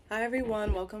Hi,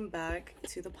 everyone. Welcome back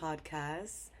to the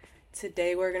podcast.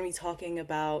 Today, we're going to be talking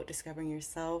about discovering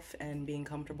yourself and being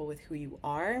comfortable with who you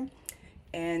are.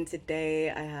 And today,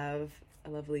 I have a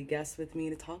lovely guest with me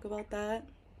to talk about that.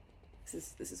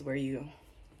 This is where you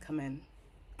come in.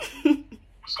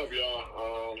 What's up,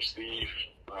 y'all? Steve.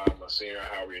 I'm a senior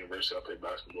at Howard University. I play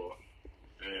basketball.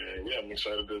 And yeah, I'm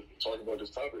excited to talk about this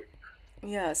topic.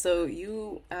 Yeah, so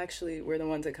you actually were the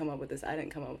one to come up with this. I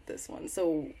didn't come up with this one.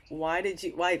 So why these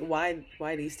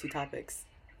two topics?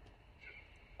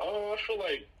 I feel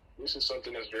like this is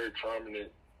something that's very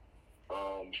prominent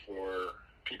for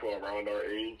people around our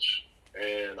age.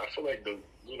 And I feel like the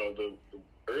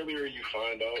earlier you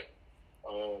find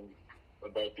out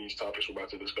about these topics we're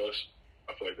about to discuss,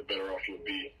 I feel like the better off you'll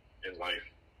be in life.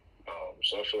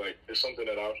 So I feel like it's something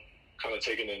that I've kind of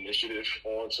taken the initiative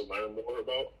on to learn more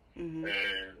about. Mm-hmm.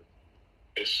 And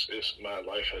it's my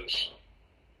life has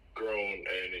grown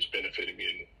and it's benefited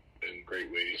me in great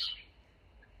ways.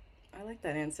 I like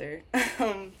that answer.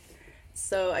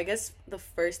 So I guess the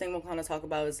first thing we'll kind of talk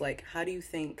about is like, how do you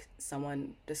think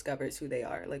someone discovers who they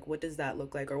are? Like, what does that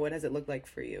look like, or what does it look like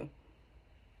for you?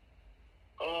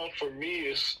 For me,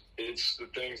 it's the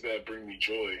things that bring me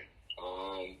joy.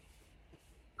 I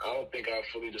don't think I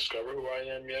fully discovered who I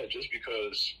am yet, just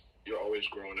because you're always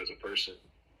growing as a person.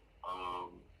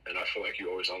 And I feel like you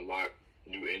always unlock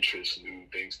new interests, new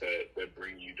things that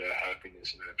bring you that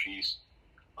happiness and that peace.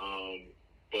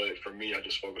 But for me, I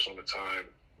just focus on the time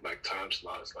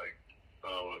slots,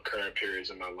 current periods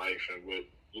in my life and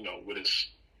what is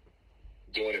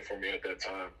doing it for me at that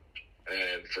time.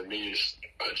 And for me,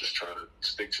 I just try to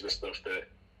stick to the stuff that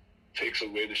takes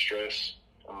away the stress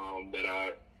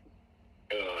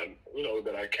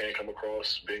that I can come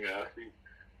across being an athlete,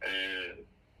 and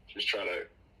just try to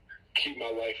keep my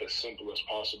life as simple as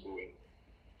possible and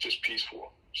just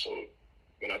peaceful. So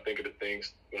when I think of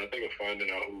finding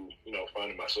out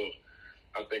finding myself,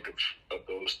 I think of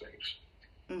those things.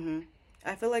 Mm-hmm.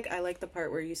 I feel like I like the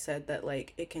part where you said that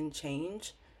like it can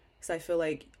change, because I feel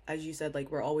like, as you said,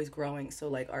 like we're always growing. So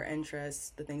like our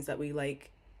interests, the things that we like,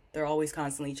 they're always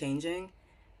constantly changing.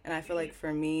 And I feel like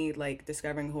for me, like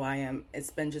discovering who I am,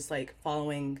 it's been just like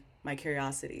following my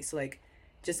curiosity. So like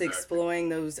just exploring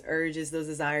those urges, those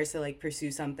desires to like pursue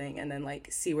something and then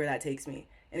like see where that takes me.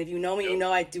 And if you know me, you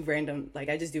know I just do random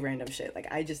shit. Like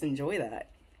I just enjoy that.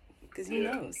 Because who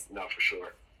knows? No, for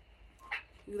sure.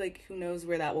 Who knows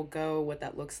where that will go, what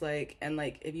that looks like. And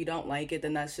like if you don't like it,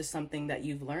 then that's just something that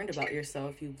you've learned about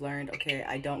yourself. You've learned, okay,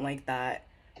 I don't like that,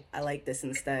 I like this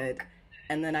instead.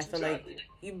 And then I feel like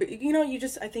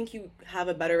I think you have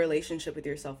a better relationship with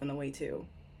yourself in a way too.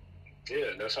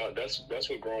 Yeah, that's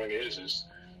what growing is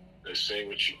seeing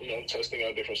what testing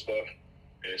out different stuff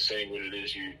and seeing what it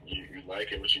is you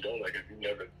like and what you don't like. If you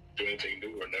never do anything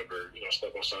new or never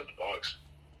step outside the box,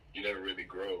 you never really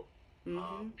grow.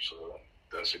 Mm-hmm. So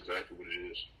that's exactly what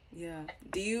it is.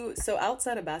 Yeah. So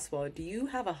outside of basketball, do you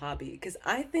have a hobby? Because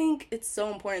I think it's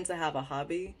so important to have a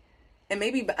hobby. And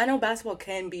maybe, I know basketball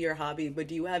can be your hobby, but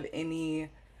do you have any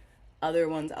other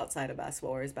ones outside of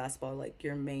basketball, or is basketball like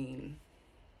your main?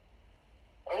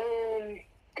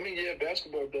 Yeah,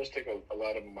 basketball does take a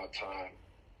lot of my time.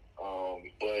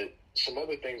 But some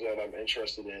other things that I'm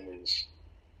interested in is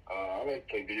I like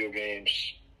to play video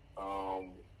games,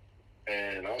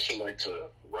 and I also like to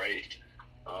write,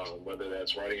 whether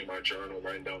that's writing in my journal,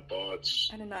 writing down thoughts.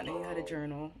 I did not know you had a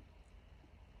journal.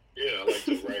 Yeah, I like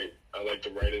to write. I like to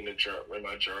write in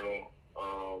my journal,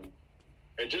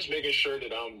 and just making sure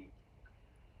that I'm,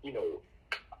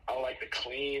 I like to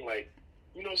clean,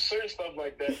 certain stuff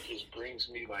like that just brings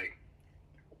me like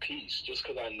peace. Just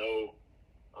because I know,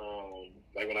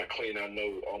 when I clean, I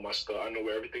know all my stuff. I know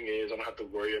where everything is. I don't have to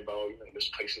worry about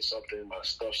misplacing something. My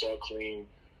stuff's all clean.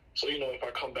 So if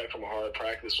I come back from a hard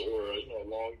practice or a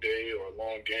long day or a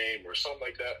long game or something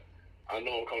like that, I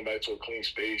know I'm coming back to a clean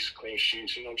space, clean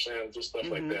sheets, you know what I'm saying? Just stuff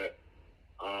like that.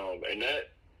 And that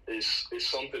is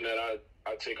something that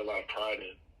I take a lot of pride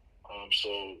in. I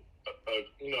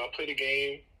play the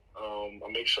game.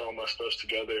 I make sure all my stuff's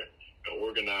together and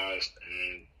organized,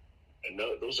 and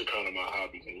those are kind of my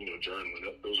hobbies. And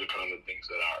journaling. Those are kind of things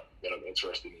that I'm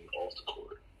interested in off the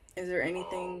court. Is there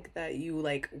anything that you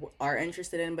like are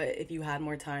interested in, but if you had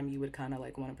more time, you would kind of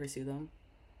like want to pursue them?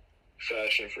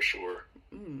 Fashion for sure.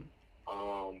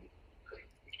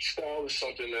 Style is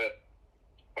something that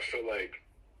I feel like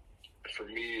for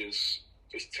me is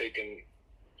just taking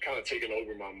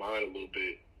over my mind a little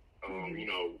bit.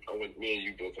 Me and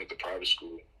you both went to private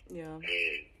school. Yeah.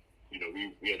 And,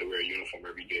 we had to wear a uniform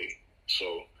every day.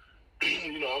 So,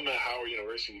 I'm at Howard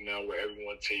University now where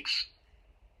everyone takes,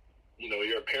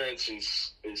 your appearance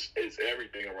is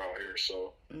everything around here.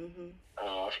 So Mm-hmm.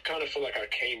 I kind of feel like I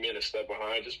came in a step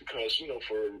behind just because,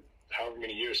 for however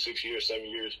many years, 6 years, 7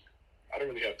 years, I don't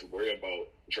really have to worry about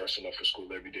dressing up for school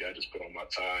every day. I just put on my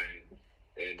tie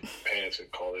and pants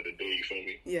and call it a day. You feel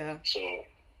me? Yeah. So,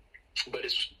 but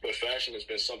fashion has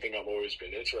been something I've always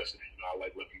been interested in. I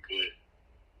like looking good.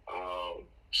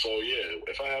 So yeah,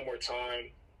 if I have more time,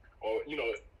 or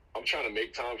I'm trying to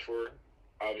make time for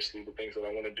obviously the things that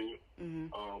I want to do. Mm-hmm.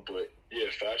 But yeah,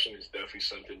 fashion is definitely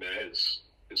something that is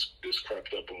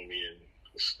crept up on me, and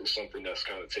it's something that's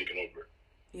kind of taken over.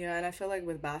 Yeah, and I feel like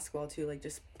with basketball too, like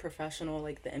just professional,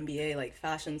 like the NBA, like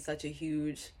fashion's such a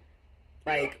huge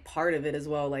like part of it as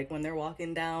well. Like when they're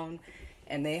walking down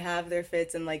and they have their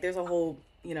fits, and like there's a whole,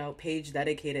 page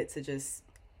dedicated to just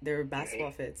their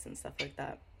basketball fits and stuff like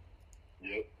that.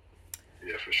 Yep.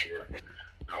 Yeah, for sure.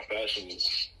 Now fashion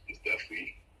is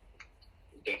definitely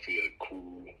a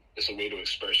cool. It's a way to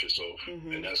express yourself,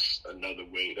 and that's another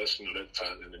way. That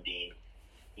ties into being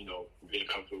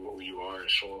comfortable with who you are and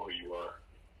showing who you are.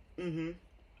 Mm-hmm.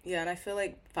 Yeah, and I feel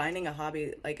like finding a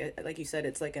hobby, like you said,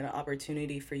 it's like an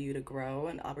opportunity for you to grow,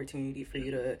 an opportunity for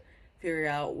you to figure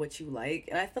out what you like.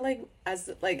 And I feel like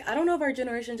I don't know if our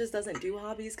generation just doesn't do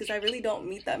hobbies, because I really don't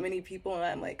meet that many people, and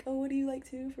I'm like, oh, what do you like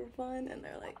to do for fun? And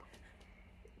they're like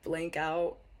blank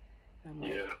out. And I'm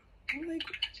like, yeah.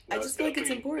 I just feel like it's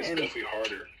important. It's definitely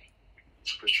harder,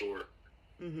 for sure.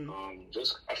 Mm-hmm.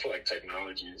 I feel like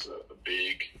technology is a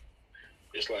big.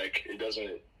 It's like it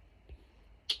doesn't.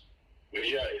 But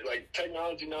yeah, like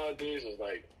technology nowadays is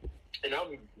like, and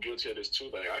I'm guilty of this too.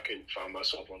 Like I can find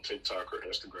myself on TikTok or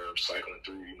Instagram cycling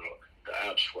through, the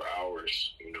apps for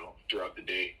hours, throughout the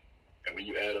day. And when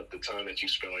you add up the time that you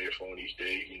spend on your phone each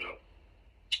day,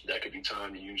 that could be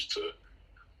time you use to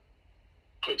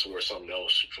put towards something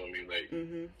else. You feel me? Like,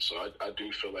 so I do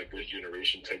feel like this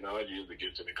generation, technology is a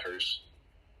gift and a curse.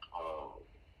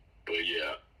 But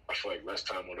yeah, I feel like less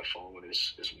time on the phone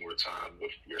is more time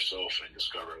with yourself and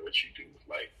discovering what you do.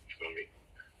 Like, you feel me?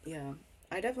 Yeah,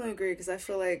 I definitely agree, because I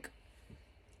feel like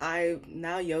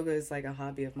now yoga is like a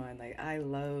hobby of mine. Like I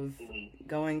love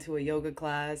going to a yoga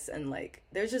class, and like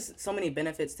there's just so many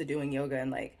benefits to doing yoga. And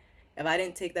like if I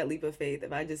didn't take that leap of faith,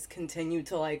 if I just continue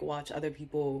to like watch other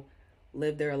people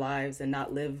live their lives and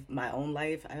not live my own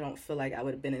life, I don't feel like I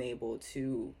would have been able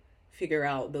to figure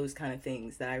out those kind of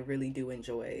things that I really do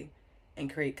enjoy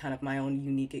and create kind of my own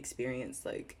unique experience,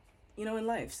 like, in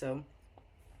life. So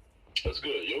that's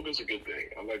good. Yoga's a good thing.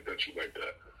 I like that you like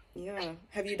that. Yeah.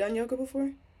 Have you done yoga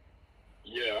before?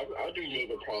 Yeah, I do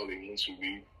yoga probably once a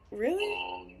week.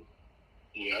 Really?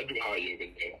 Yeah, I do hot yoga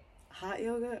now. Hot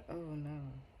yoga? Oh no.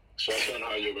 So I've done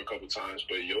hot yoga a couple times,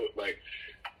 but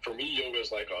for me, yoga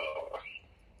is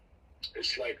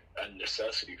it's like a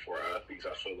necessity for athletes.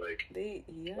 I feel like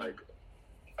like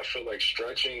I feel like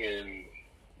stretching and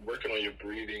working on your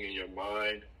breathing and your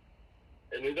mind,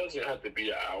 and it doesn't have to be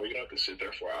an hour. You don't have to sit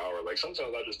there for an hour. Like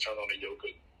sometimes I just turn on a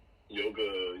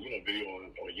yoga video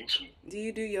on YouTube. Do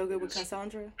you do yoga with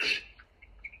Cassandra?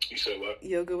 You said what?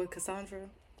 Yoga with Cassandra?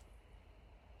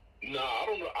 Nah, I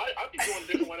don't know. I be doing a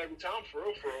different one every time, for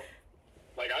real.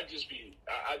 Like I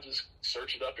just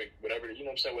search it up and whatever, what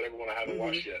I'm saying, whatever one I haven't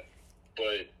watched yet.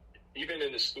 But even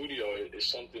in the studio, it's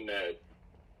something that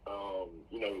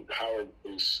Howard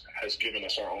has given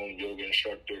us our own yoga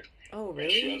instructor. Oh,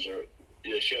 really? And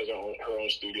she has her own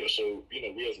studio. So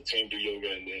we as a team do yoga,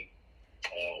 and then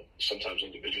sometimes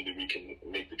individually we can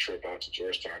make the trip out to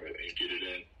Georgetown and get it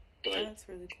in. But that's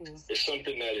really cool. It's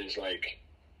something that is like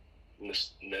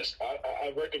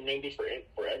I recommend it for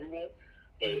everyone,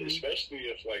 but especially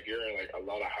if like you're in like a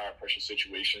lot of high pressure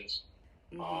situations,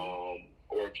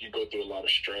 or if you go through a lot of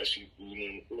stress, you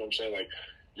know what I'm saying. Like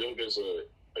yoga is a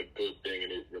good thing,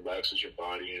 and it relaxes your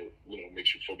body and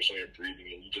makes you focus on your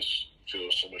breathing, and you just feel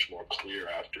so much more clear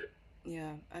after.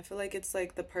 Yeah, I feel like it's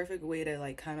like the perfect way to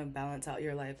like kind of balance out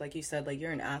your life. Like you said, like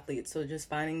you're an athlete, so just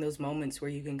finding those moments where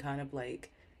you can kind of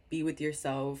like be with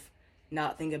yourself,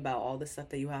 not think about all the stuff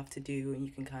that you have to do, and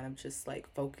you can kind of just like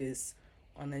focus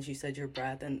on, as you said, your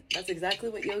breath. And that's exactly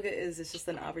what yoga is. It's just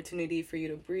an opportunity for you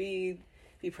to breathe,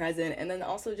 be present, and then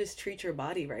also just treat your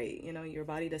body right. Your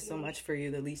body does so much for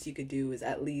you. The least you could do is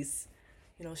at least,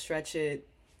 stretch it,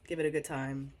 give it a good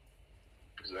time.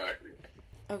 Exactly.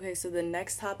 Okay, so the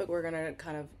next topic we're going to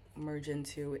kind of merge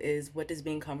into is, what does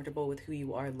being comfortable with who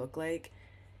you are look like?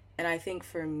 And I think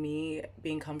for me,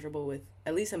 being comfortable with,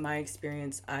 at least in my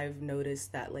experience, I've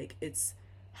noticed that like it's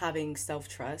having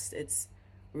self-trust. It's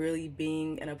really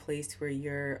being in a place where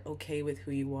you're okay with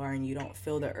who you are and you don't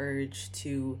feel the urge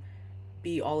to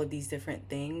be all of these different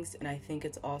things. And I think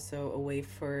it's also a way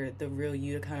for the real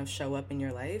you to kind of show up in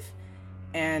your life.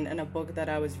 And in a book that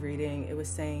I was reading, it was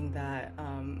saying that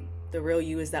the real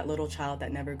you is that little child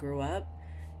that never grew up.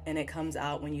 And it comes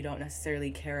out when you don't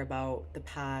necessarily care about the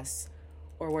past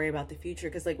or worry about the future.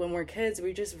 Because, like, when we're kids,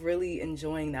 we're just really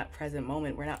enjoying that present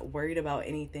moment. We're not worried about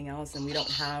anything else. And we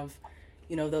don't have,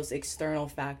 those external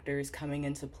factors coming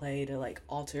into play to, like,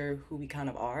 alter who we kind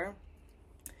of are.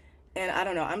 And I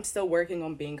don't know, I'm still working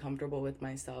on being comfortable with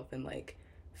myself and, like,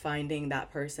 finding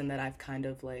that person that I've kind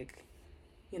of, like,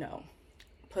 you know,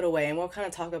 put away. And we'll kind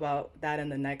of talk about that in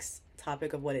the next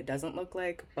topic of what it doesn't look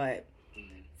like. But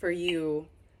for you,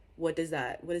 what does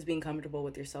being comfortable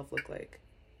with yourself look like?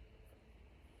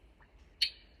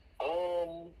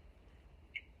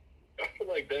 I feel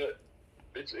like that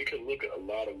it can look a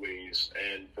lot of ways,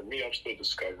 and for me, I'm still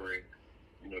discovering,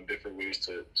 different ways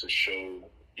to show,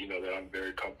 that I'm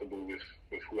very comfortable with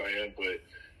who I am. But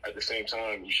at the same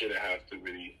time, you shouldn't have to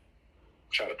really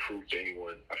try to prove to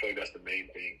anyone. I feel like that's the main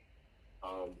thing.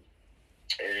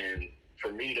 And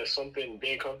for me, that's something,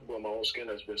 being comfortable in my own skin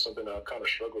has been something that I've kind of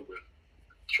struggled with,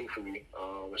 truthfully,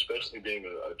 especially being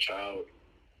a child.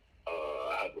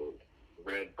 I have a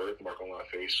red birthmark on my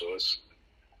face,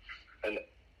 and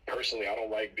personally, I don't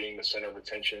like being the center of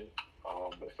attention.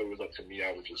 If it was up to me,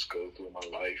 I would just go through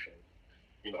my life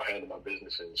and, handle my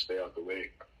business and stay out the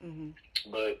way. Mm-hmm.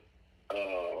 But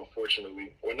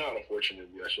unfortunately, or not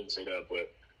unfortunately, I shouldn't say that,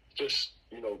 but just,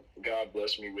 God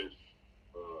blessed me with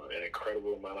an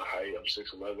incredible amount of height. I'm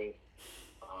 6'11",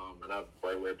 and I have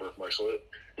bright red birthmark. So,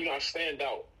 I stand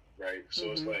out, right?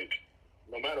 So It's like,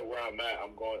 no matter where I'm at,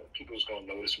 people's going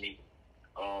to notice me.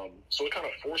 So it kind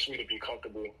of forced me to be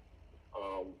comfortable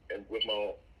and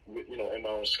in my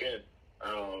own skin.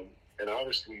 And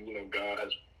obviously, God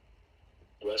has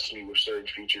blessed me with certain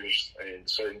features and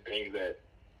certain things that,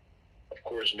 of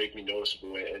course, make me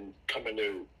noticeable. And coming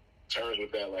to terms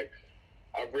with that, like,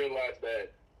 I've realized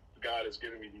that God has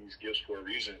given me these gifts for a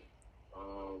reason.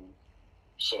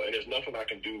 And there's nothing I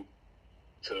can do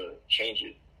to change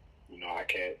it. I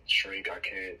can't shrink. I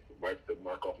can't wipe the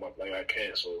mark off my, like, I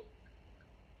can't. So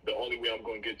the only way I'm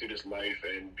going to get through this life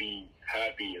and be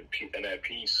happy and at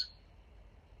peace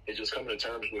is just coming to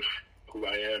terms with who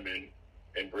I am and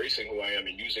embracing who I am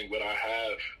and using what I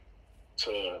have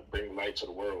to bring light to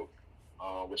the world,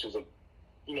 which is a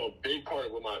big part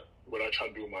of what I try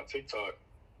to do with my TikTok,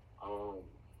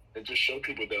 and just show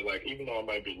people that, like, even though I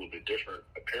might be a little bit different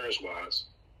appearance wise,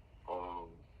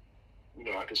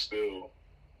 I can still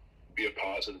be a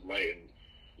positive light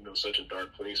in such a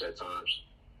dark place at times.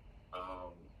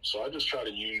 So I just try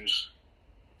to use,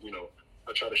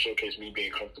 I try to showcase me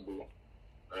being comfortable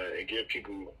and give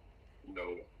people,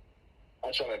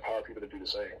 I try to empower people to do the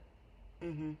same.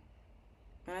 Mm-hmm.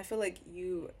 And I feel like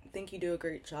you do a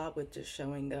great job with just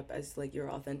showing up as, like, your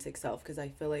authentic self, because I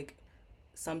feel like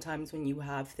sometimes when you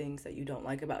have things that you don't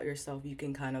like about yourself, you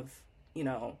can kind of,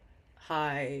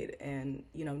 hide and,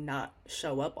 not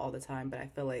show up all the time. But I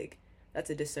feel like that's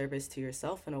a disservice to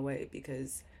yourself in a way,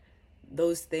 because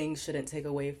those things shouldn't take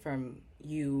away from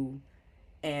you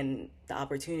and the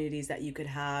opportunities that you could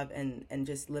have and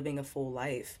just living a full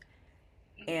life.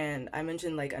 And I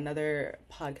mentioned, like, another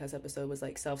podcast episode was,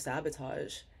 like,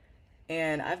 self-sabotage.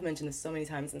 And I've mentioned this so many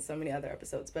times in so many other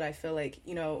episodes, but I feel like,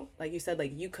 like you said,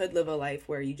 like, you could live a life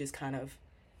where you just kind of,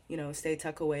 stay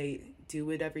tuck away, do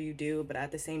whatever you do. But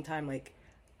at the same time, like,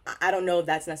 I don't know if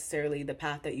that's necessarily the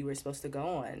path that you were supposed to go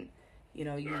on.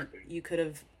 You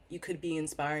could be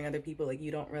inspiring other people. Like,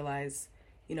 you don't realize,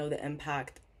 the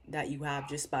impact that you have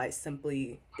just by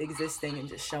simply existing and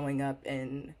just showing up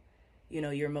in,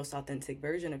 your most authentic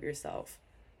version of yourself.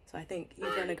 So I think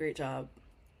you've done a great job.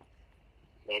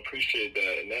 Well, I appreciate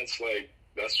that. And that's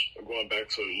going back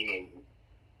to,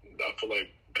 I feel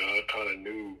like God kind of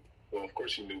knew, well, of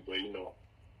course he knew, but,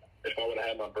 if I would have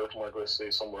had my birthmark, let's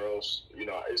say, somewhere else,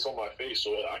 it's on my face,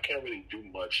 so I can't really do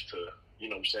much to,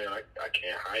 what I'm saying? I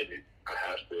can't hide it.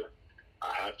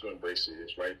 I have to embrace it.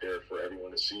 It's right there for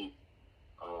everyone to see.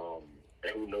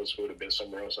 And who knows if it would have been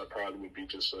somewhere else, I probably would be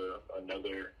just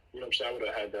another, what I'm saying? I would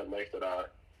have had that life that I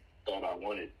thought I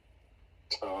wanted.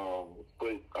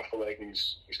 But I feel like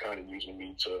he's kind of using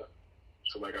me to,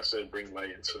 like I said, bring light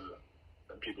into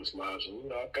people's lives.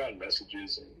 And, I've gotten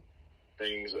messages and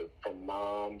things from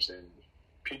moms and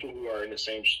people who are in the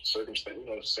same circumstance,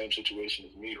 the same situation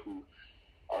as me, who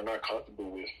are not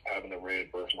comfortable with having a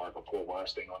red birthmark or poor wine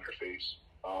stain on their face.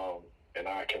 And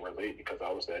I can relate, because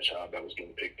I was that child that was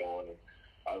getting picked on, and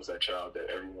I was that child that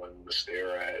everyone would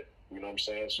stare at, you know what I'm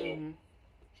saying? So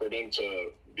for them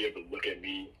to be able to look at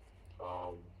me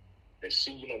and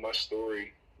see, my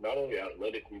story, not only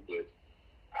athletically, but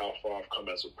how far I've come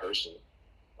as a person,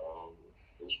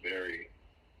 was very,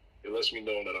 it lets me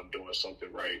know that I'm doing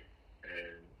something right,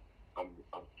 and I'm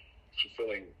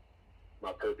fulfilling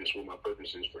my purpose, what my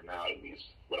purpose is for now, at least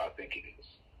what I think it is,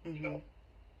 you Mm-hmm. know.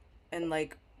 And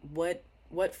like, what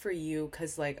for you?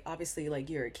 Because like obviously like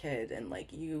you're a kid and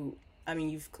like you, I mean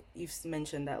you've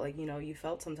mentioned that like you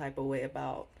felt some type of way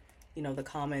about the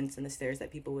comments and the stares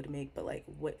that people would make, but like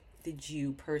what did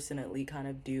you personally kind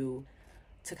of do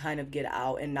to kind of get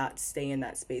out and not stay in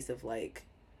that space of like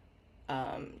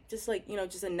just like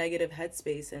just a negative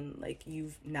headspace, and like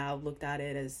you've now looked at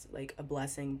it as like a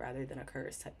blessing rather than a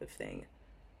curse type of thing.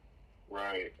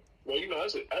 Right. Well,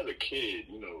 as a kid,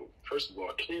 first of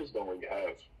all, kids don't really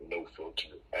have no filter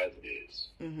as it is.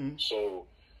 Mm-hmm. So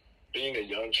being a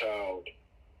young child,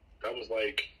 that was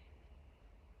like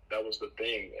that was the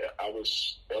thing. I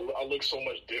looked so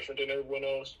much different than everyone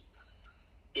else.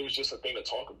 It was just a thing to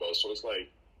talk about. So it's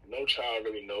like no child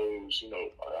really knows,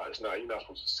 it's not, you're not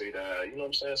supposed to say that. You know what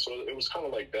I'm saying? So it was kind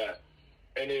of like that,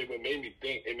 and it made me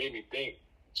think,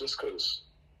 just because,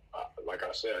 like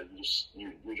I said,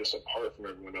 you're just apart from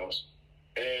everyone else,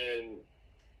 and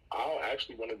I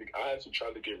actually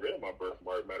tried to get rid of my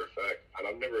birthmark. Matter of fact, and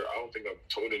I don't think I've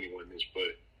told anyone this,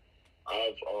 but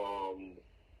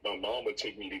my mom would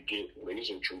take me to get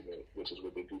laser treatment, which is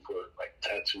what they do for like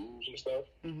tattoos and stuff.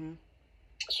 Mm-hmm.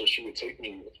 So she would take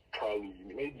me probably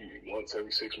maybe once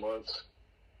every 6 months,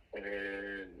 and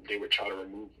they would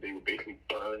they would basically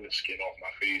burn the skin off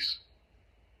my face.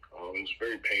 It was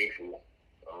very painful.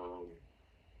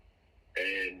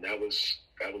 And that was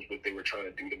what they were trying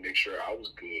to do to make sure I was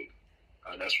good.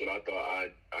 And that's what I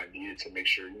thought I needed to make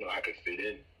sure, I could fit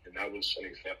in. And that was an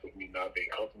example of me not being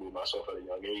comfortable with myself at a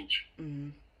young age. Mm-hmm.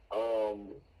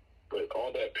 But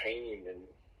all that pain and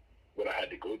what I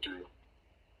had to go through,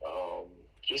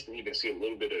 just to even see a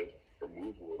little bit of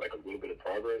removal, like a little bit of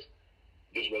progress,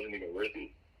 just wasn't even worth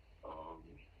it.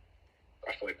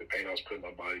 I feel like the pain I was putting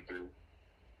my body through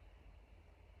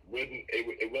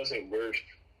it wasn't worth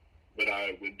what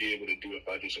I would be able to do if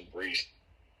I just embraced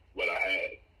what I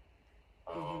had.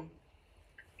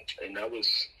 Mm-hmm. And that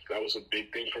was a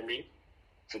big thing for me,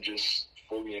 to just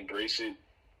fully embrace it.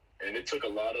 And it took a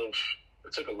lot of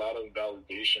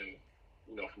validation,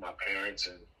 from my parents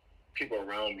and people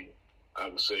around me, I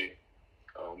would say,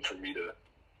 for me to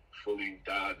fully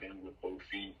dive in with both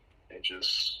feet and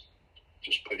just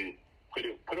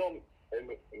put on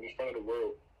in front of the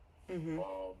world. Mm-hmm.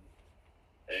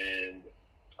 And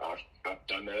I've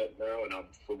done that now, and I'm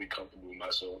fully comfortable with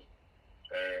myself.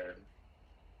 And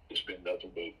it's been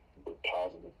nothing but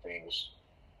positive things.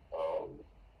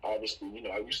 Obviously,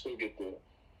 you still get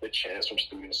the chance from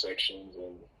student sections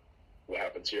and what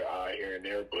happened to your eye here and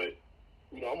there, but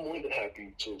I'm more than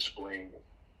happy to explain,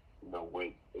 what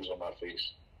is on my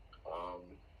face.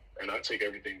 And I take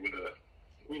everything with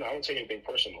I don't take anything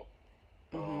personal.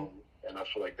 Mm-hmm. And I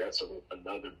feel like that's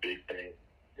another big thing.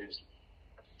 Is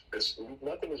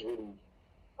nothing is really.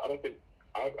 I don't think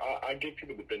I give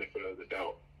people the benefit of the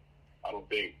doubt. I don't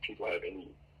think people have any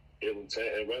ill intent,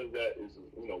 and whether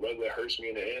that hurts me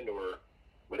in the end or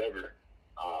whatever,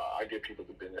 I give people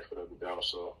the benefit of the doubt.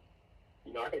 So,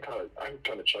 I can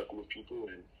kind of chuckle with people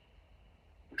and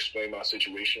explain my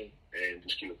situation and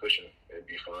just keep it pushing and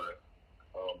be fine.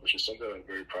 Which is something I'm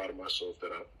very proud of myself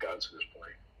that I've gotten to this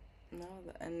point. No,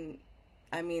 and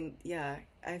I mean, yeah,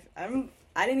 I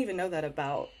didn't even know that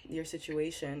about your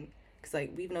situation, because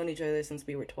like we've known each other since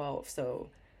we were 12. So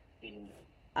Mm-hmm.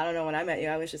 I don't know, when I met you,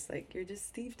 I was just like, you're just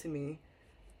Steve to me.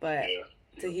 But Yeah.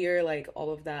 to hear like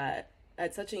all of that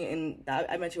at such and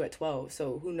I met you at 12,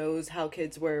 so who knows how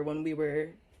kids were when we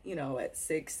were at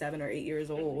 6, 7, or 8 years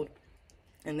old,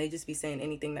 and they just be saying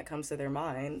anything that comes to their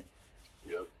mind.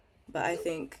 Yep. But I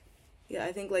think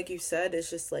like you said, it's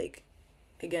just like,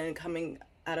 again, coming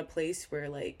at a place where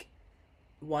like,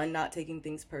 one, not taking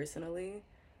things personally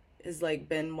has like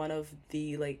been one of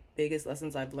the like biggest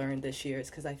lessons I've learned this year,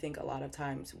 is because I think a lot of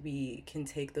times we can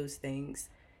take those things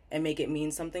and make it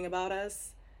mean something about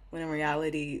us, when in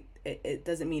reality it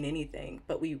doesn't mean anything,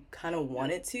 but we kind of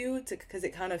want it to because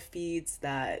it kind of feeds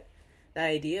that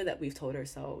idea that we've told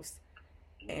ourselves.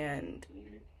 And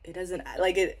it doesn't,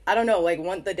 like, it, I don't know, like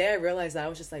the day I realized that, I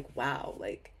was just like, wow,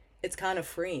 like it's kind of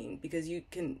freeing, because you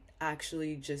can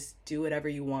actually just do whatever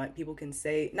you want. People can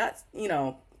say, not,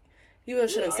 people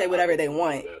shouldn't say whatever they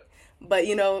want, but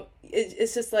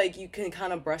it's just like you can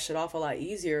kind of brush it off a lot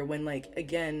easier when, like,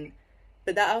 again,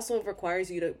 but that also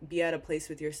requires you to be at a place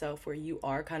with yourself where you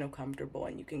are kind of comfortable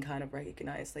and you can kind of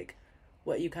recognize like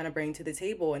what you kind of bring to the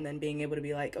table, and then being able to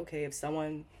be like, okay, if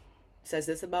someone says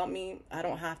this about me, I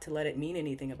don't have to let it mean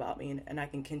anything about me, and I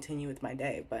can continue with my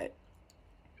day. But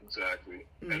Exactly.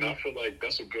 Mm-hmm. And I feel like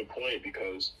that's a good point,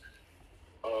 because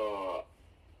Uh,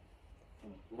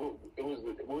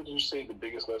 what did you say the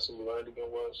biggest lesson you learned again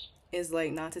was? Is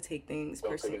like not to take things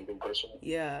Don't take personally. anything personal.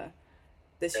 Yeah,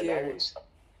 this And that year. was,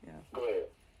 Yeah. go ahead.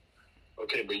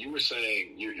 Okay, but you were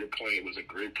saying your point was a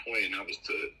great point, and that was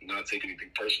to not take anything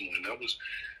personal. And that was,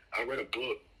 I read a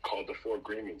book called The Four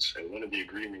Agreements, and one of the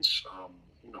agreements,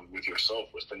 with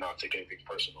yourself was to not take anything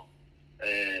personal.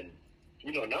 And,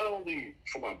 not only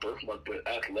for my birthmark, but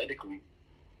athletically,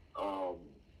 um,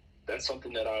 that's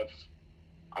something that I've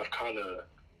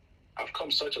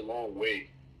come such a long way.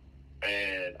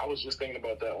 And I was just thinking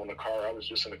about that on the car. I was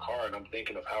just in the car, and I'm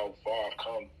thinking of how far I've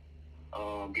come.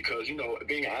 Because,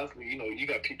 being an athlete, you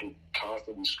got people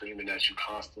constantly screaming at you,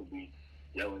 constantly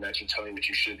yelling at you, telling you what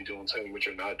you should be doing, telling you what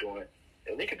you're not doing.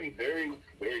 And it can be very,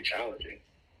 very challenging.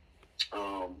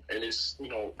 And it's,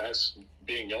 as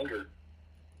being younger,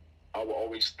 I will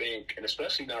always think, and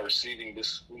especially now receiving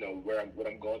this, what I'm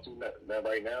going through now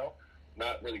right now,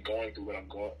 not really going through what I'm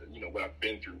going, what I've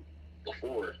been through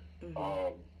before.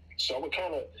 Mm-hmm. So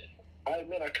I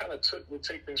admit I kind of would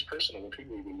take things personal. When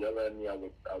people would yell at me, I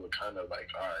would kind of like,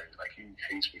 all right, like he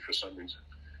hates me for some reason.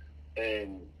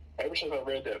 And ever since I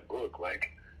read that book,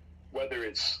 like whether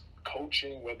it's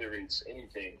coaching, whether it's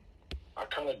anything,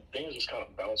 things just kind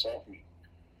of bounce off me.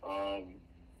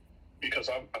 Because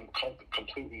I'm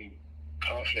completely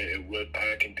confident in what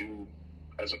I can do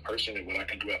as a person and what I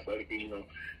can do athletically,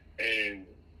 And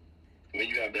when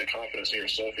you have that confidence in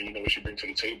yourself and you know what you bring to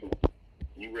the table,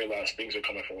 you realize things are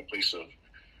coming from a place of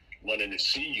wanting to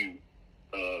see you,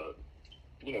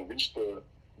 reach the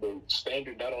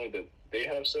standard not only that they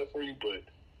have set for you, but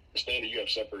the standard you have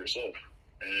set for yourself.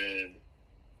 And,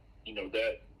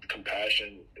 that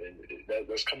compassion, and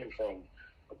that's coming from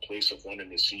a place of wanting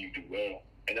to see you do well.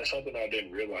 And that's something I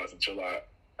didn't realize until I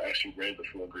actually read the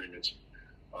Four Agreements.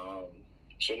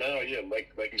 So now, yeah,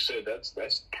 like you said, that's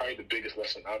probably the biggest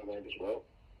lesson I've learned as well.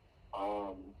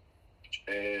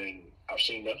 And I've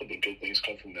seen nothing but good things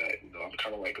come from that. I'm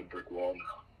kind of like a brick wall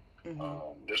now.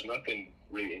 Mm-hmm. There's nothing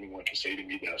really anyone can say to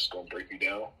me that's going to break me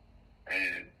down.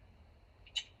 And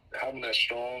having a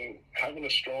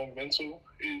strong mental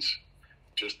is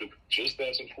just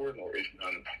as important, or if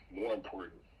not more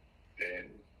important, than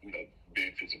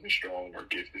being physically strong or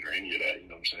gifted or any of that. You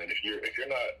know what I'm saying? If you're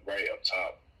not right up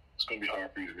top, it's going to be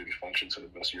hard for you to really function to the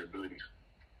best of your abilities.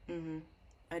 Mm-hmm.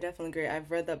 I definitely agree.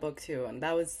 I've read that book too, and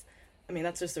that's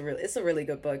just it's a really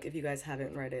good book if you guys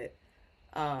haven't read it.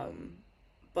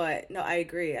 But no, I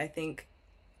agree. I think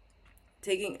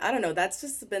I don't know, that's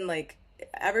just been like,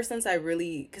 ever since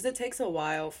because it takes a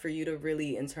while for you to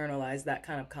really internalize that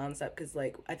kind of concept, because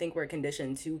like I think we're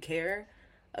conditioned to care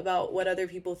about what other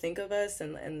people think of us,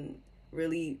 and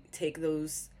really take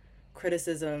those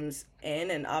criticisms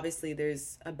in. And obviously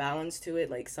there's a balance to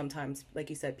it. Like sometimes, like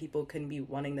you said, people can be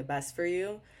wanting the best for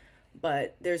you,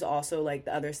 but there's also like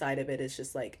the other side of it is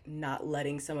just like not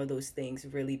letting some of those things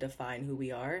really define who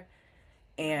we are.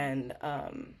 And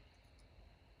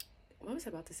what was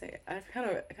I about to say? I kind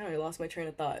of lost my train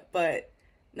of thought. But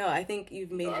no, I think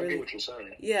you've made I really, get what you're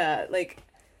saying. yeah, like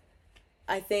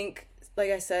I think,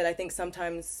 like I said, I think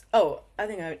sometimes, oh, I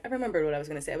think I remembered what I was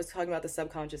going to say. I was talking about the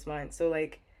subconscious mind. So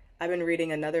like I've been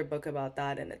reading another book about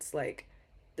that, and it's like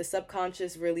the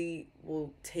subconscious really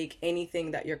will take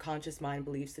anything that your conscious mind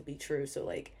believes to be true. So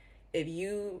like if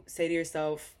you say to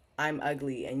yourself, I'm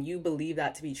ugly, and you believe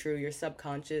that to be true, your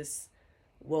subconscious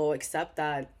will accept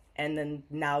that, and then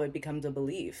now it becomes a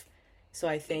belief. So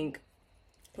I think,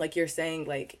 like you're saying,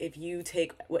 like if you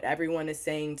take what everyone is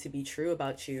saying to be true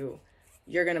about you,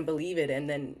 you're going to believe it. And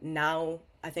then now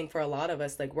I think for a lot of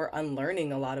us, like we're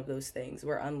unlearning a lot of those things.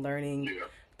 We're unlearning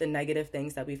the negative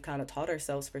things that we've kind of taught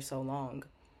ourselves for so long.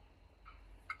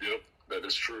 Yep, that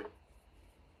is true.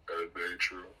 That is very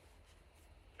true.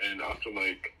 And I feel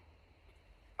like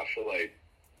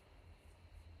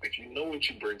if you know what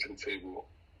you bring to the table,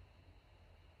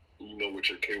 you know what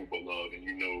you're capable of, and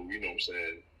you know what I'm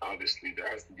saying, obviously there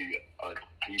has to be a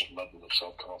deep level of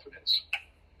self-confidence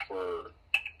for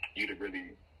you to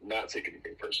really not take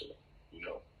anything personal,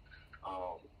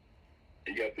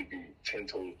 you have to be 10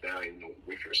 toes down,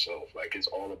 with yourself. Like it's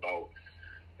all about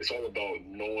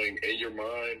knowing in your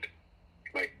mind,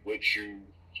 like who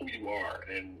you are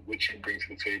and what you bring to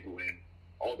the table and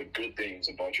all the good things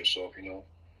about yourself, and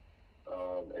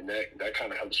that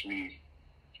kind of helps me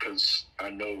because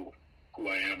I know who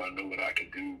I am, I know what I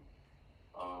can do,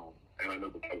 and I know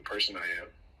the type of person I am.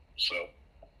 So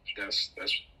that's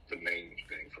the main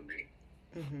thing for me.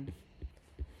 Mm-hmm.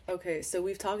 Okay, so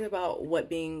we've talked about what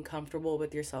being comfortable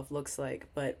with yourself looks like,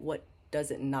 but what does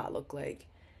it not look like?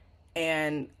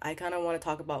 And I kind of want to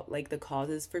talk about like the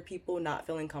causes for people not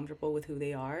feeling comfortable with who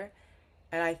they are.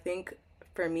 And I think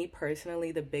for me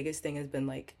personally, the biggest thing has been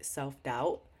like self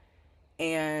doubt.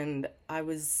 And I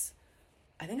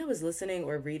think I was listening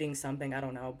or reading something, I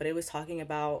don't know, but it was talking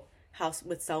about how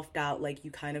with self doubt, like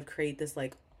you kind of create this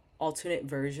like alternate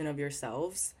version of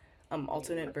yourselves,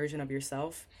 alternate version of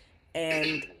yourself.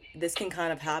 And this can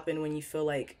kind of happen when you feel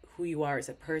like who you are as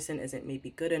a person isn't maybe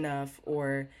good enough,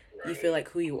 or you feel Right. like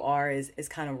who you are is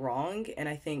kind of wrong. And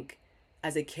I think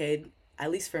as a kid,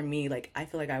 at least for me, like I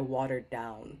feel like I watered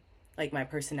down like my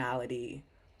personality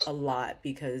a lot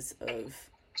because of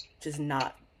just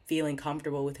not feeling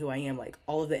comfortable with who I am. Like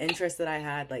all of the interests that I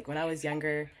had, like when I was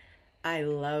younger, I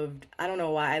don't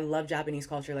know why, I love Japanese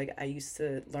culture. Like I used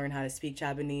to learn how to speak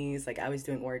Japanese. Like I was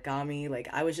doing origami. Like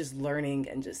I was just learning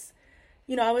and just,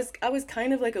 I was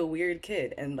kind of like a weird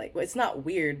kid. And like, well, it's not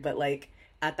weird, but like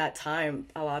at that time,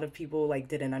 a lot of people like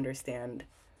didn't understand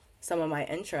some of my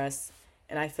interests.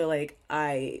 And I feel like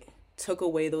I took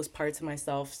away those parts of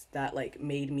myself that like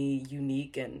made me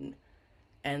unique and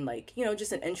like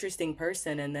just an interesting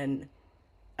person. And then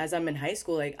as I'm in high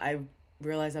school, like I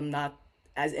realize I'm not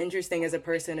as interesting as a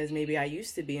person as maybe I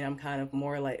used to be, and I'm kind of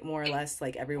more or less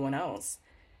like everyone else.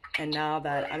 And now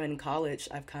that I'm Right. in college,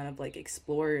 I've kind of like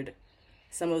explored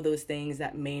some of those things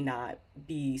that may not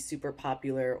be super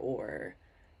popular, or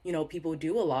people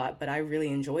do a lot, but I really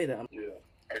enjoy them. Yeah,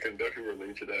 I can definitely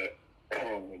relate to that.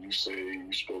 When you say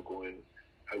you spoke on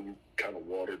how you kind of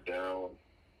watered down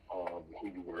who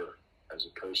you were as a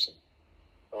person,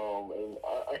 and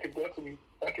I could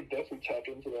definitely tap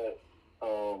into that.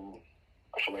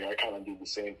 I feel like I kind of do the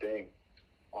same thing.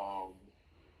 Um,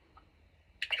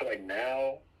 I feel like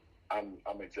now I'm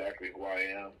exactly who I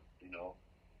am, you know.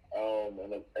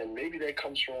 And maybe that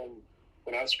comes from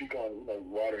when I speak on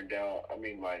watering down. I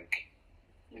mean like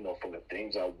from the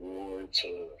things I wore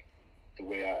to the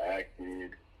way I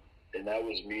acted, and that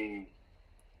was me.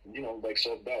 Like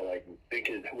self doubt, like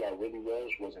thinking who I really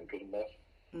was wasn't good enough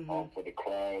Mm-hmm. for the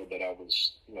crowd that I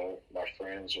was, my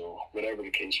friends or whatever the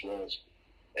case was.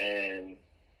 And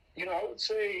I would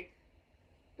say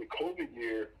the COVID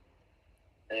year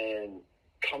and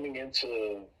coming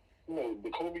into the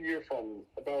COVID year from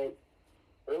about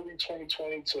early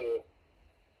 2020 to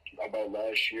about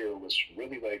last year was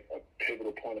really like a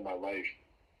pivotal point in my life.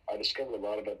 I discovered a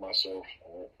lot about myself,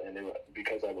 and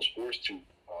because I was forced to.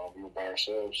 We were by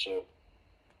ourselves, so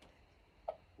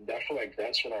I feel like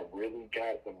that's when I really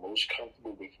got the most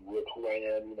comfortable with who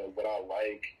I am. What I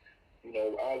like.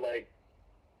 I like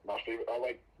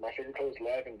my favorite color is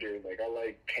lavender. Like I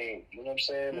like pink. You know what I'm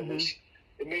saying? And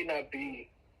Mm-hmm. it may not be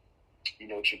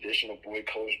traditional boy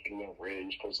colors, blue and red.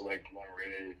 You're supposed to like blue and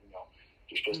red.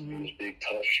 You're supposed to be Mm-hmm. this big,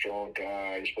 tough, strong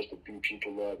guy. You're supposed to beat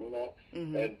people up.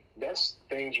 Mm-hmm. And that's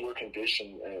things we're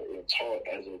conditioned and taught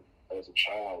as a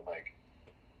child. Like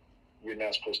you're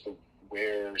not supposed to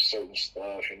wear certain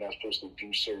stuff. You're not supposed to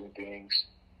do certain things.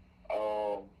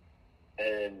 Um,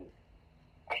 and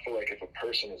I feel like if a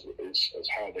person is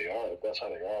how they are, if that's how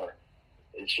they are,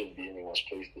 it shouldn't be anyone's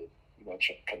place to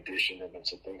condition them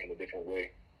into thinking a different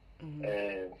way. Mm-hmm.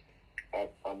 And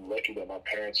I'm lucky that my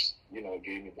parents gave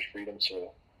me the freedom to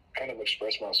kind of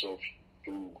express myself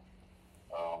through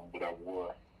what I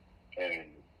wore and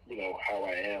how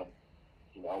I am.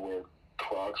 I wear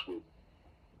Crocs with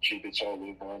gibbets all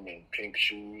over them and pink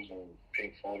shoes and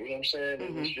pink phone. You know what I'm saying?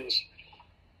 And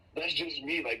Mm-hmm. that's just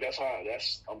me. Like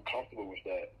I'm comfortable with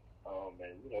that.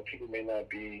 And people may not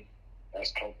be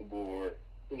as comfortable or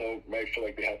might feel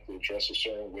like they have to dress a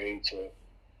certain way to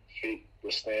fit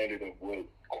the standard of what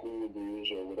cool is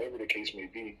or whatever the case may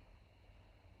be.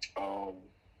 Um,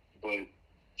 but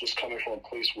just coming from a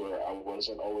place where I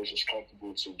wasn't always as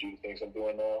comfortable to do the things I'm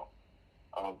doing now,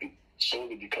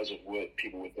 solely because of what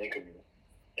people would think of me.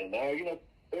 And now,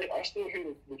 I still hear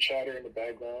the chatter in the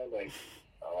background, like,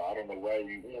 I don't know why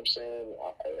you know what I'm saying?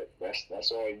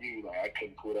 That's all you. Like, I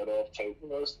couldn't pull that off. Type,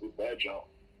 it's that jump.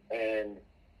 And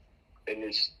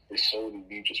it's solely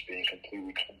me just being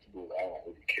completely comfortable. I don't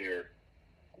really care.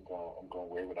 I'm going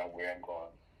to wear what I wear. I'm going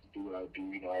to do what I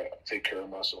do. I take care of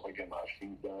myself. I get my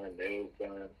feet done, nails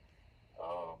done.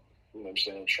 You know what I'm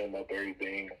saying? Trim up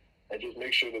everything. And just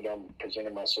make sure that I'm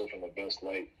presenting myself in the best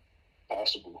light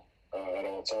possible at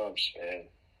all times. And,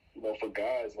 for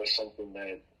guys, that's something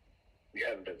that we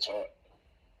haven't been taught,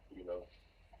 you know,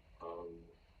 um,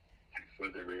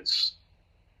 whether it's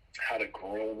how to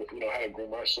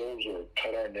groom ourselves or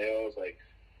cut our nails. Like,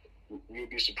 you'd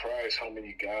be surprised how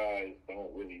many guys don't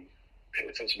really pay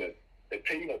attention to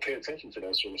pay attention to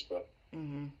that sort of stuff.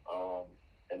 Mm-hmm. Um,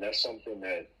 and that's something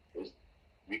that is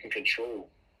we can control.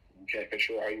 You can't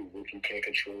control how you look. You can't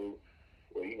control,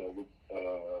 well,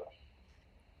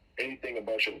 anything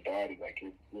about your body. Like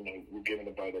you're giving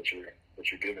the body that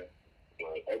you're given.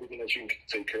 But everything that you can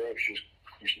take care of,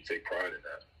 you should take pride in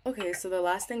that. Okay, so the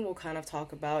last thing we'll kind of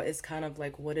talk about is kind of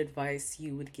like what advice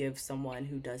you would give someone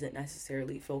who doesn't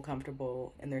necessarily feel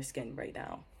comfortable in their skin right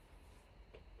now.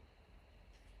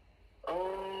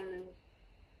 Um,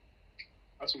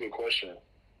 that's a good question.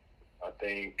 I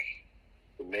think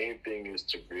the main thing is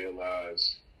to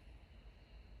realize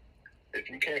if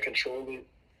you can't control it,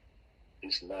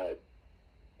 it's not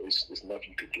it's nothing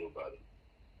you could do about it.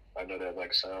 I know that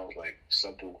like sounds like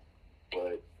simple,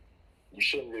 but you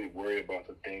shouldn't really worry about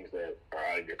the things that are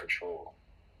out of your control.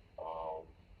 Um,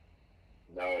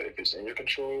 Now, if it's in your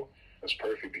control, that's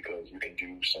perfect because you can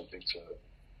do something to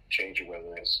change it,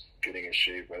 whether that's getting in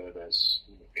shape, whether that's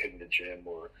hitting the gym,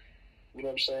 or you know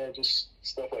what I'm saying, just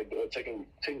stuff like that. Taking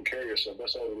care of yourself.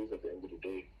 That's all it is at the end of the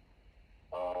day.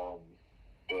 Um,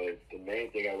 but the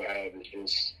main thing I would have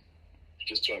is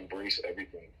just to embrace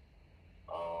everything,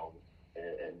 um,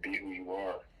 and be who you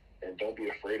are, and don't be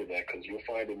afraid of that because you'll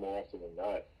find it more often than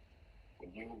not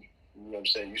when you know what I'm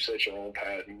saying, you set your own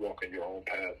path, you walk in your own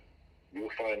path. You'll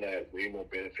find that way more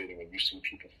benefiting when you see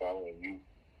people following you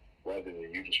rather than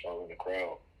you just following the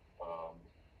crowd. Um,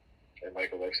 and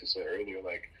like Alexis said earlier,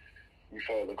 like you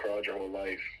follow the crowd your whole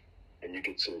life, and you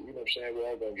get to, you know what I'm saying, we're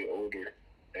all gonna get older,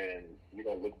 and you're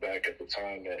gonna look back at the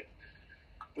time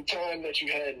that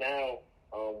you had now,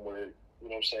 where you know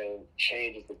what I'm saying,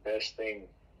 change is the best thing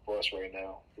for us right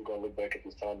now. We're gonna look back at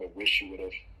this time and wish you would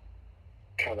have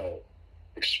kind of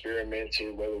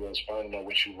experimented, whether it was finding out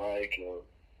what you like or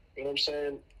you know what I'm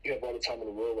saying? You have all the time in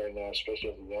the world right now, especially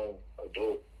as a young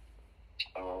adult.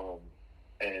 Um,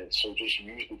 and so just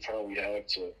use the time we have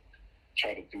to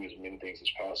try to do as many things as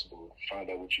possible. Find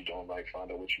out what you don't like,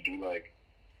 find out what you do like,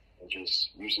 and just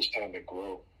use this time to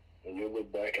grow. And you'll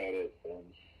look back at it in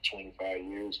 25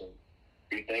 years and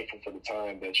be thankful for the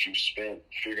time that you spent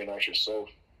figuring out yourself.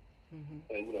 Mm-hmm.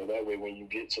 And, you know, that way when you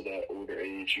get to that older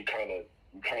age, you kind of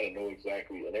know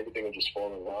exactly, and everything will just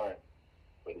fall in line.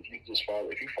 But if you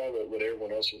follow what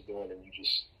everyone else is doing, and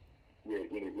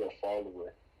you're a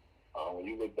follower, when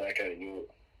you look back at it,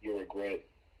 you'll regret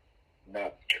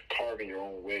not carving your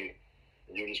own way,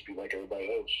 and you'll just be like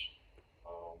everybody else.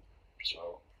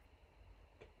 So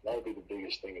that would be the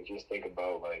biggest thing, is just think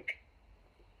about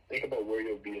where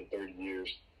you'll be in 30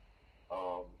 years,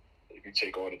 if you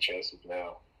take all the chances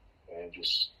now, and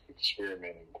just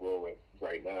experiment and grow it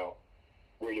right now,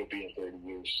 where you'll be in 30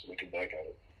 years looking back at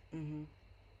it. Mm-hmm.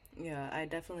 Yeah, I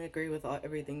definitely agree with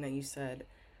everything that you said.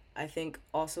 I think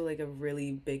also like a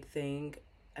really big thing,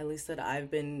 at least that I've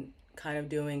been kind of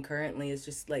doing currently, is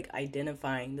just like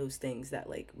identifying those things that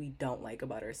like we don't like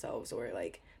about ourselves, or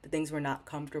like the things we're not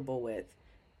comfortable with.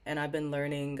 And I've been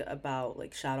learning about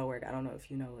like shadow work. I don't know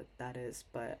if you know what that is,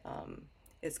 but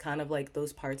it's kind of like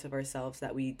those parts of ourselves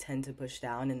that we tend to push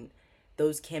down, and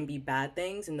those can be bad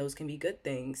things and those can be good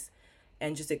things,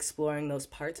 and just exploring those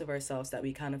parts of ourselves that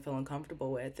we kind of feel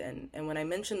uncomfortable with. And when I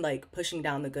mentioned like pushing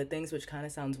down the good things, which kind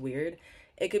of sounds weird,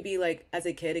 it could be like as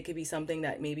a kid, it could be something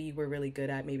that maybe you were really good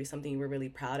at, maybe something you were really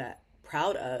proud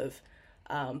of,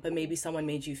 but maybe someone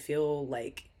made you feel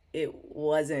like it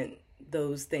wasn't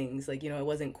those things, like, you know, it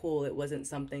wasn't cool, it wasn't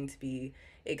something to be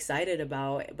excited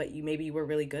about, but you were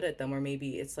really good at them, or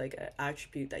maybe it's like an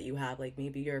attribute that you have, like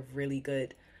maybe you're a really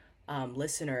good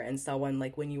listener, and someone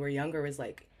like when you were younger was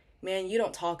like, man, you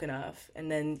don't talk enough.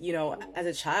 And then, you know, as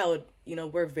a child, you know,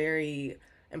 we're very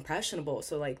impressionable.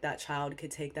 So like that child could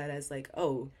take that as like,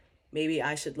 oh, maybe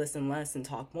I should listen less and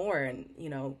talk more. And, you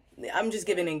know, I'm just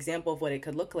giving an example of what it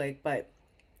could look like, but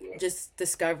just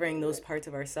discovering those parts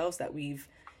of ourselves that we've,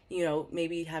 you know,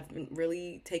 maybe haven't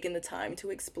really taken the time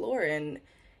to explore. And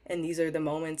these are the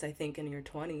moments, I think, in your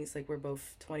 20s, like we're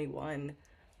both 21,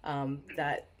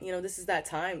 that, you know, this is that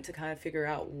time to kind of figure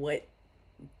out what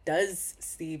does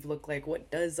Steve look like,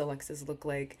 what does Alexis look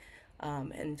like,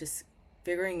 and just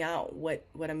figuring out what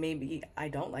maybe I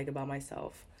don't like about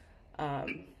myself,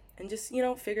 and just, you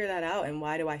know, figure that out, and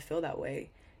why do I feel that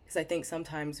way, because I think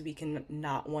sometimes we can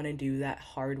not want to do that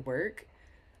hard work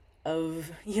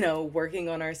of, you know, working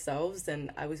on ourselves. And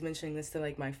I was mentioning this to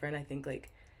like my friend, I think like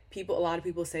a lot of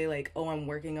people say like, oh, I'm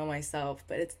working on myself,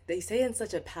 but they say it in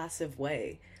such a passive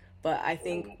way. But I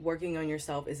think working on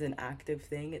yourself is an active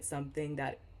thing. It's something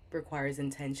that requires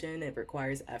intention, it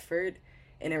requires effort,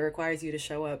 and it requires you to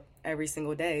show up every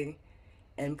single day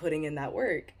and putting in that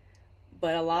work.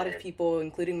 But a lot of people,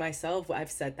 including myself,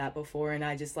 I've said that before, and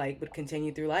I just like would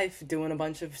continue through life doing a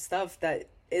bunch of stuff that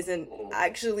isn't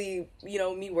actually, you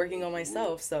know, me working on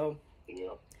myself. So yeah.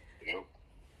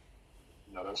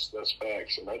 No, that's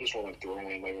facts. And I just want to throw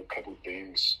in like a couple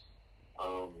things.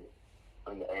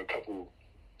 a couple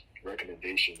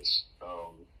recommendations.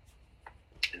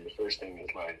 And the first thing is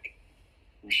like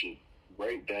you should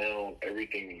write down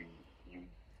everything you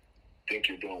think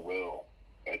you're doing well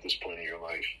at this point in your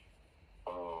life.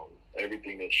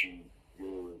 Everything that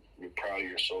you're proud of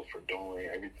yourself for doing,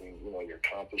 everything, your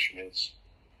accomplishments,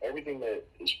 everything that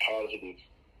is positive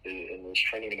and is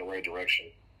trending in the right direction.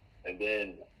 And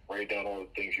then write down all the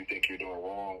things you think you're doing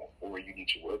wrong or you need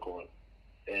to work on.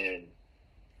 And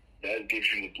that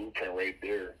gives you the blueprint right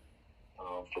there.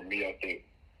 For me, I think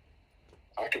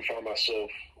I can find myself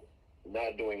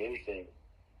not doing anything.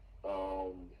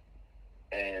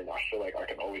 And I feel like I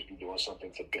can always be doing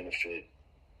something to benefit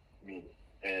me.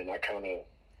 And I kind of,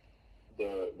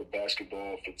 the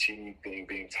basketball fatigue thing,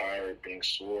 being tired, being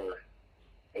sore,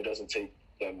 it doesn't take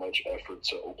that much effort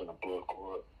to open a book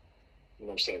or,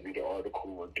 read an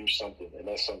article or do something. And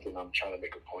that's something I'm trying to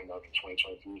make a point of in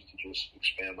 2023 is to just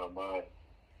expand my mind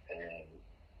and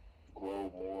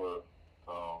grow more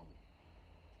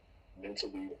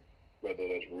mentally, whether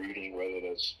that's reading, whether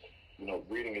that's,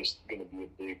 reading is going to be a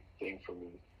big thing for me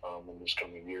in this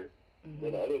coming year. Mm-hmm.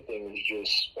 And the other thing is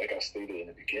just, like I stated in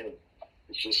the beginning,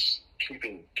 it's just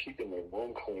keeping the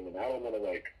room clean. And I don't want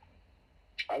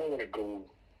to go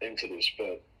into this,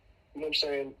 but you know what I'm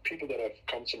saying? People that have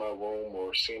come to my room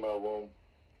or seen my room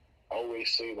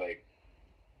always say like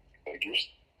your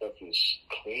stuff is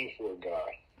clean for a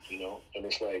guy, and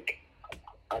it's like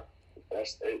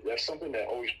that's something that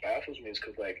always baffles me is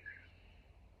because like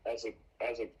as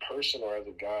a person or as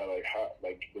a guy, like how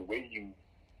the way you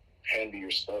handle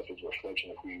your stuff is a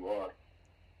reflection of who you are.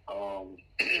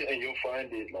 And you'll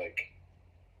find it like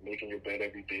making your bed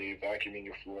every day, vacuuming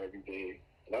your floor every day.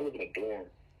 And I live in a dorm,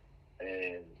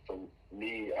 and for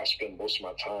me, I spend most of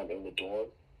my time in the dorm.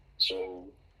 So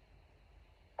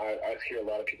I hear a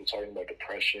lot of people talking about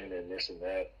depression and this and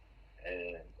that,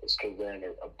 and it's because they're in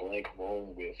a blank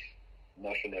room with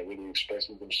nothing that really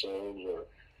expresses themselves or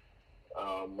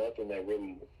nothing that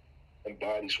really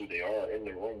embodies who they are in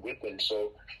the room with them.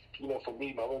 So, for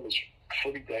me, my room is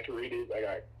fully decorated. I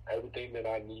got everything that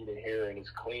I need in here, and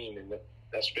it's clean. And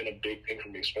that's been a big thing for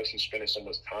me, especially spending so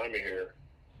much time in here.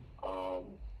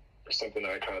 It's something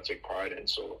that I kind of take pride in.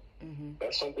 So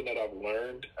that's something that I've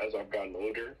learned as I've gotten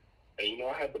older. And,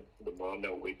 I had the mom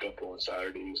that would wake up on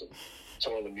Saturdays and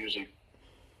turn on the music.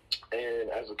 And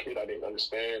as a kid, I didn't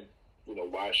understand,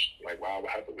 why I would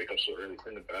have to wake up so early,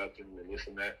 clean the bathroom and this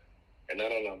and that. And now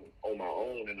that I'm on my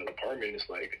own in an apartment, it's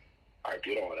like I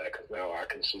get all that because now I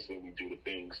consistently do the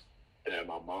things that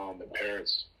my mom and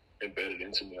parents embedded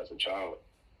into me as a child.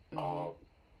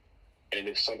 And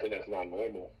it's something that's not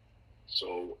normal.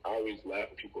 So I always laugh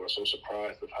when people are so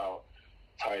surprised of how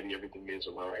tidy everything is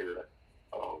around here.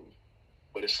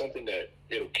 But it's something that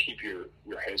it'll keep your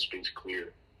headspace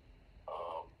clear.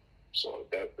 So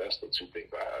that's the two things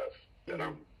I have that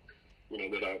I'm,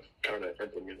 that I've kind of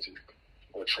implemented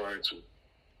or trying to.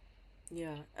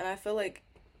 Yeah, and I feel like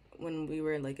when we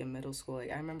were like in middle school,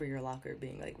 like I remember your locker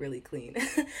being like really clean,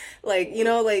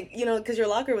 because your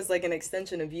locker was like an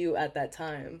extension of you at that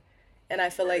time. And I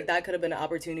feel like that could have been an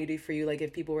opportunity for you, like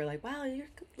if people were like, wow,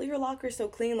 your locker's so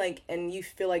clean, like, and you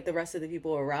feel like the rest of the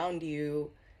people around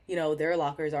you, their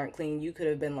lockers aren't clean, you could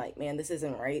have been like, man, this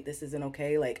isn't right, this isn't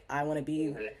okay, like I want to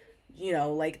be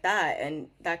like that. And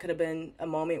that could have been a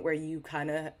moment where you kind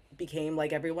of became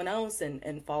like everyone else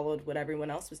and followed what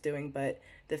everyone else was doing. But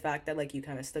the fact that like you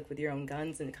kind of stuck with your own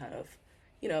guns and kind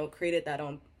of created that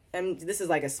own, and this is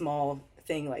like a small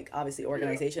thing, like obviously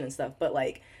organization and stuff, but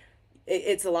like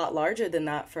it's a lot larger than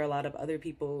that for a lot of other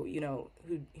people,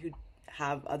 who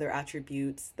have other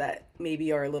attributes that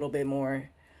maybe are a little bit more,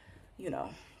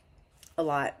 a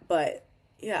lot. But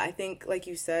yeah, I think like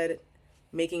you said,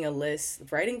 making a list,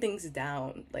 writing things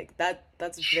down, like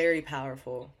that's very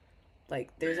powerful. Like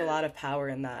there's a lot of power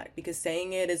in that, because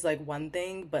saying it is like one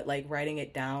thing, but like writing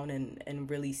it down and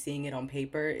really seeing it on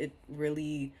paper, it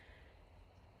really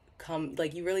come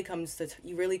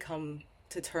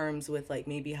to terms with like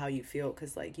maybe how you feel,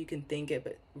 because like you can think it,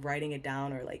 but writing it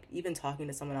down or like even talking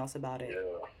to someone else about it,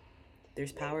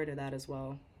 there's power to that as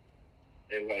well.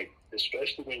 And like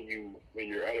especially when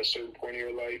you're at a certain point in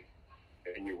your life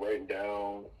and you're writing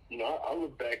down, I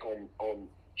look back on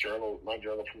my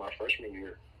journal from my freshman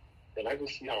year, and I can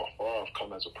see how far I've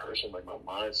come as a person, like my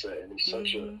mindset, and it's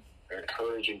such an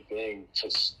encouraging thing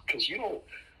because you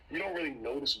don't really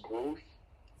notice growth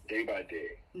day by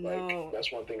day. No. Like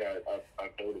that's one thing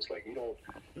I've noticed. Like you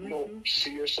don't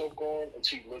see yourself going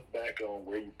until you look back on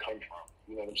where you come from.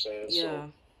 You know what I'm saying? Yeah.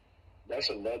 So that's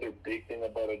another big thing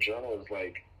about a journal is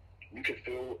like you can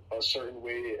feel a certain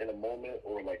way in a moment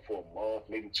or like for a month,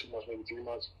 maybe 2 months, maybe 3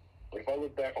 months, if I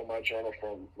look back on my journal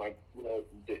from my,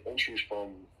 the entries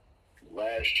from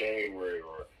last January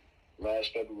or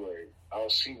last February, I'll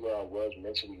see where I was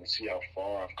mentally and see how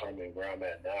far I've come and where I'm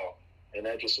at now. And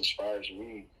that just inspires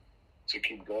me to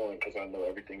keep going because I know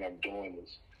everything I'm doing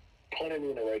is pointing me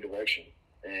in the right direction.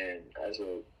 And as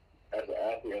an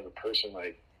athlete, as a person,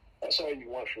 like, that's all you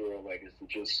want for real, like, is to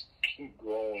just keep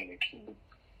growing and keep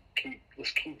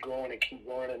growing and keep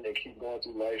learning and keep going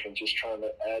through life and just trying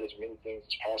to add as many things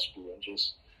as possible and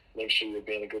just make sure you're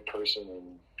being a good person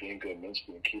and being good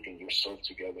mentally and keeping yourself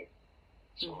together.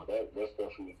 So that's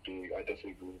definitely big. I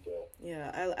definitely agree with that.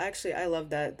 Yeah, I love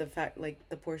that, the fact, like,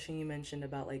 the portion you mentioned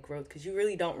about, like, growth, because you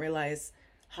really don't realize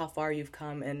how far you've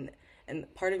come. And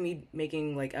part of me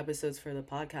making, like, episodes for the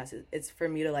podcast it's for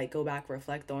me to, like, go back,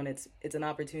 reflect on. It's an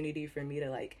opportunity for me to,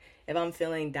 like, if I'm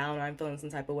feeling down or I'm feeling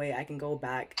some type of way, I can go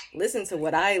back, listen to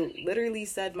what I literally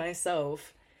said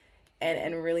myself,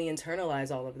 and really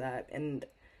internalize all of that. And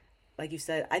like you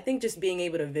said, I think just being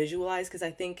able to visualize, because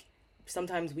I think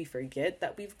sometimes we forget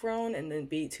that we've grown, and then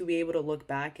be able to look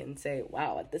back and say,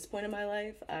 wow, at this point in my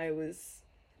life I was,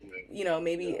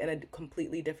 maybe in a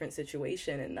completely different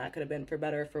situation, and that could have been for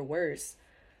better or for worse.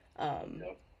 And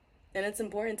it's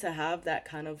important to have that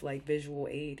kind of, like, visual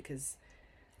aid, because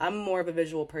I'm more of a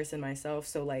visual person myself,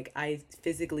 so, like, I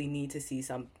physically need to see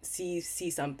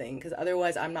something, because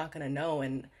otherwise I'm not gonna know.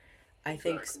 And I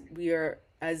think we are,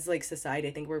 as, like, society,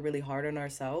 I think we're really hard on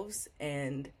ourselves,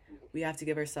 and we have to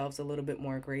give ourselves a little bit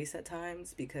more grace at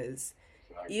times, because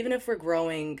even if we're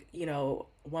growing,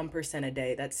 1% a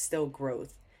day, that's still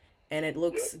growth. And it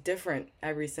looks different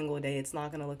every single day. It's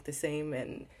not going to look the same.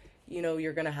 And,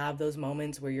 you're going to have those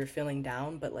moments where you're feeling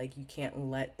down, but, like, you can't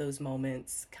let those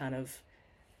moments kind of,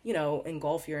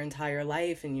 engulf your entire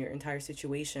life and your entire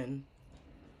situation.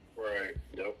 Right.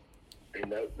 Yep.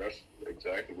 And that's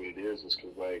exactly what it is. It's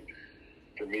because, like,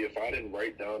 for me, if I didn't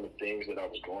write down the things that I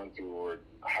was going through or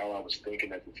how I was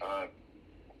thinking at the time,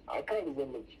 I probably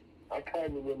wouldn't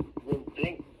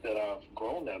think that I've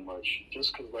grown that much.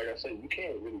 Just because, like I said, you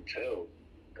can't really tell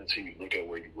until you look at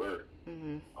where you were.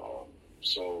 Mm-hmm.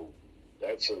 So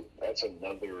that's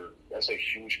a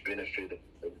huge benefit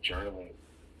of journaling.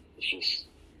 It's just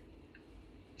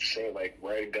saying, like,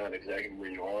 writing down exactly where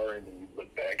you are, and then you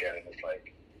look back at it, and it's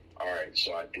like, all right,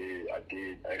 so I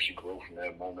did actually grow from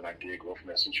that moment. I did grow from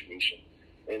that situation.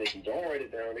 And if you don't write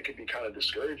it down, it can be kind of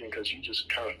discouraging because you just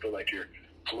kind of feel like you're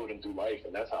floating through life.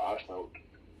 And that's how I felt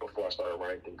before I started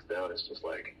writing things down. It's just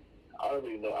like, I don't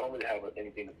really know. I don't really have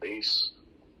anything to base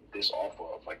this off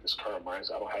of, like, this current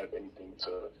mindset. I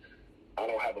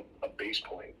don't have a base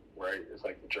point, right? It's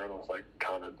like the journal is like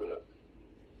kind of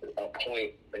a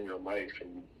point in your life,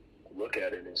 and you look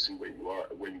at it and see where you are,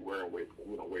 where you were, and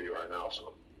where you are now.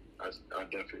 So I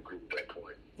definitely agree with that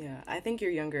point. Yeah, I think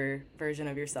your younger version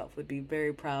of yourself would be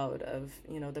very proud of,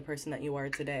 the person that you are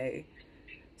today.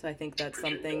 So I think that's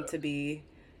something to be,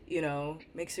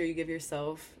 make sure you give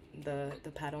yourself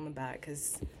the pat on the back,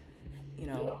 because,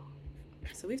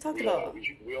 so we've talked about...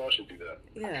 We all should do that.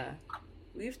 Yeah,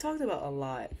 we've talked about a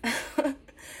lot.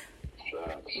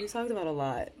 We've talked about a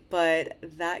lot, but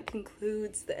that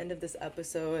concludes the end of this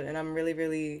episode, and I'm really,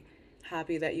 really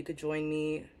happy that you could join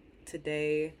me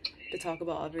today to talk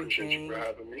about everything. Appreciate you for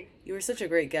having me. You were such a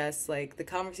great guest. Like, the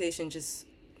conversation just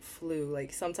flew.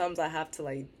 Like, sometimes I have to,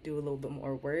 like, do a little bit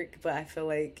more work, but I feel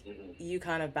like you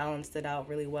kind of balanced it out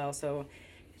really well. So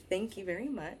thank you very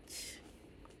much.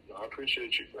 I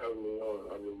appreciate you for having me on.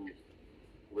 I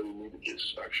really needed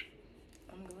this, actually.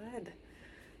 I'm glad.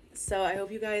 So I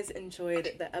hope you guys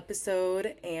enjoyed the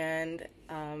episode, and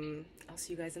I'll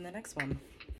see you guys in the next one.